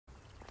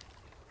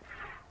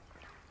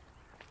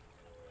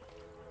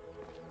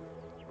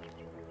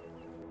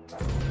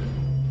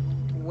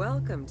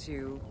Welcome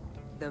to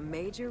the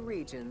major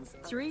regions.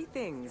 3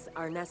 things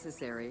are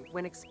necessary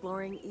when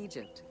exploring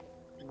Egypt: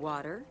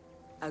 water,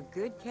 a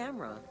good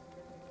camera,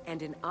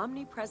 and an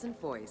omnipresent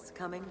voice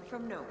coming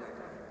from nowhere.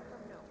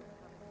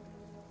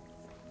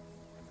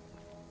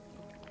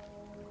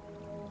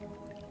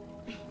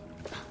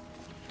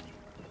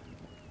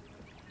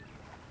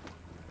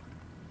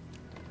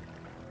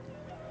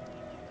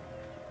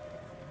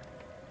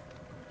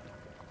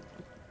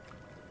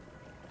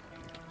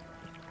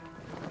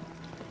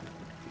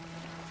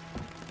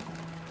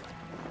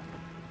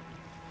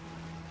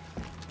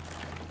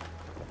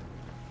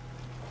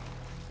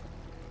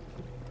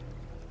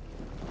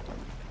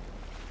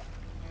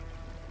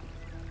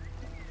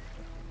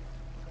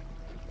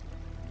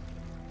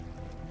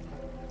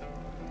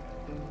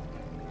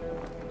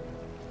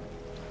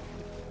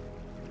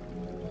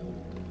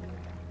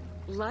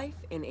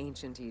 Life in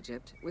ancient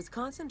Egypt was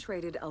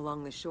concentrated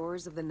along the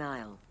shores of the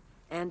Nile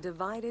and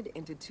divided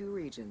into 2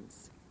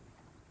 regions.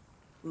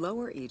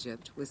 Lower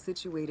Egypt was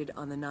situated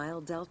on the Nile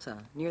Delta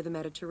near the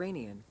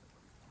Mediterranean,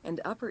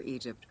 and Upper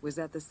Egypt was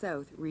at the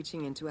south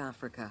reaching into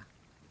Africa.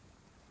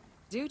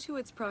 Due to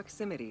its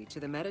proximity to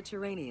the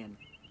Mediterranean,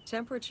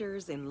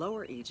 temperatures in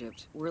Lower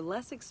Egypt were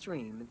less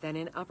extreme than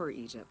in Upper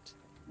Egypt.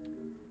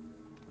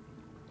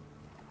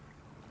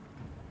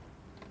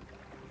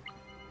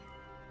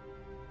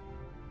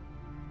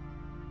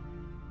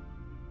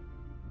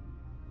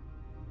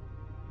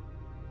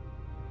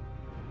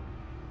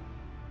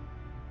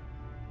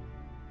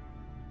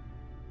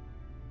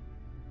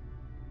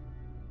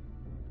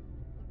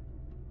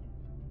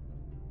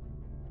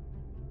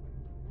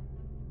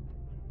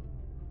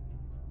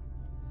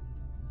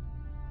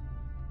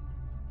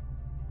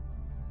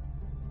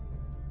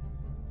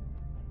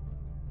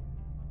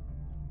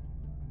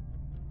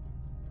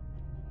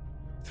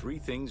 Three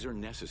things are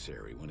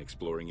necessary when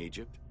exploring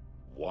Egypt: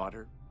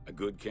 water, a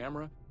good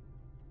camera,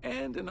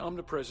 and an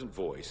omnipresent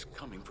voice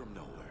coming from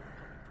nowhere.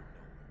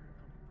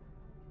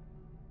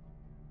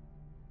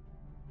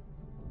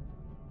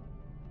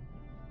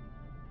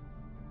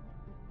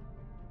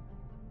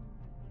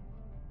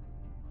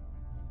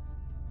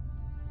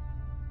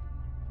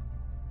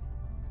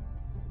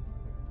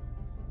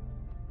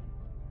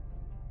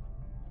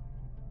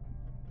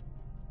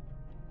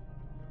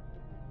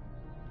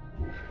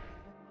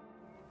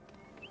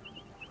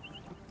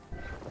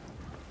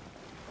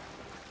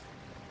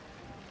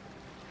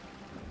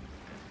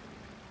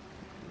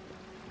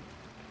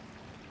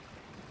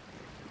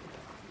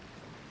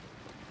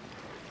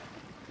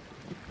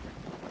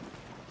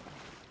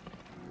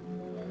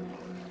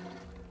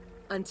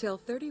 Until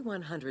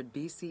 3100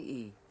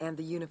 BCE and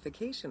the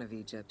unification of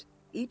Egypt,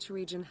 each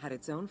region had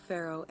its own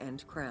pharaoh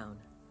and crown.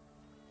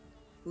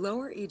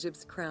 Lower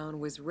Egypt's crown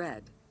was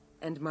red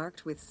and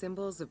marked with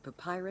symbols of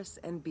papyrus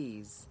and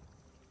bees.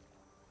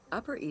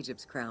 Upper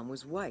Egypt's crown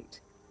was white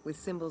with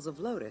symbols of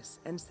lotus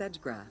and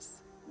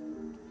sedge-grass.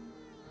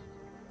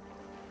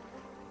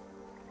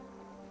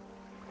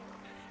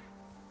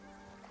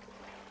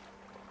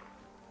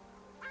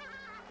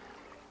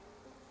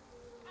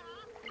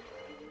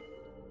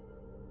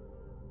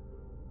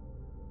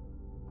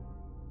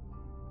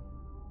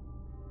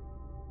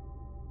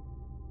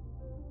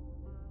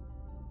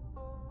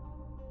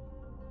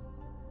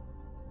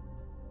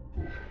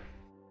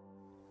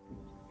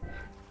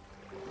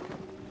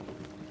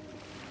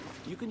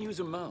 You can use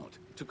a mount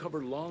to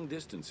cover long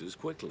distances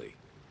quickly.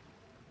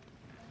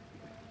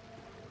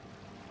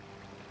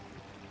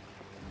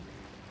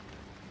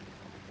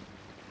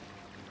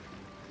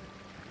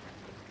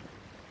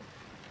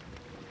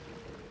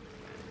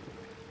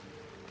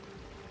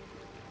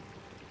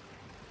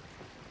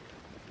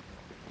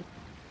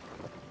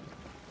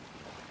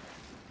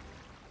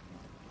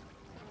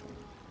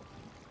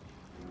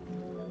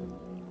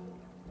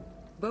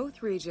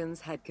 Both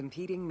regions had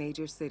competing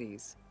major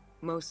cities,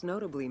 most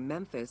notably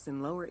Memphis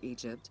in Lower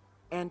Egypt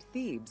and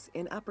Thebes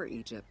in Upper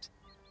Egypt.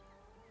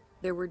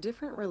 There were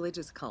different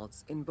religious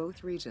cults in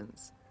both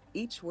regions,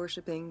 each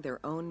worshipping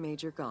their own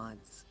major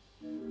gods.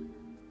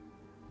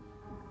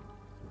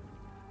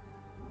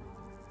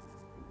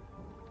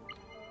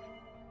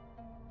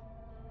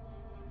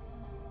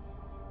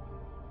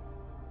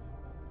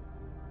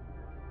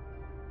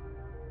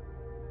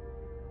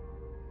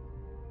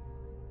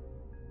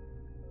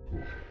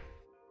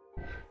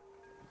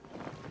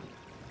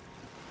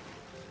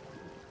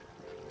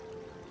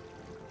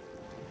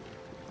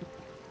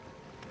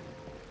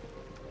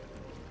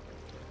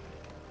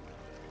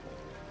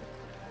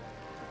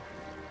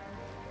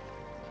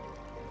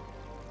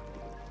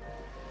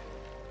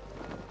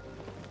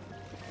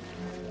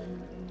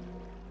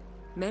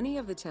 Many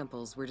of the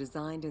temples were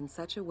designed in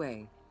such a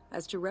way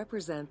as to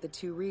represent the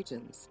 2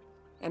 regions,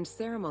 and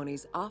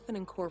ceremonies often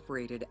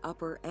incorporated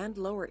Upper and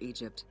Lower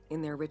Egypt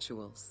in their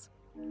rituals.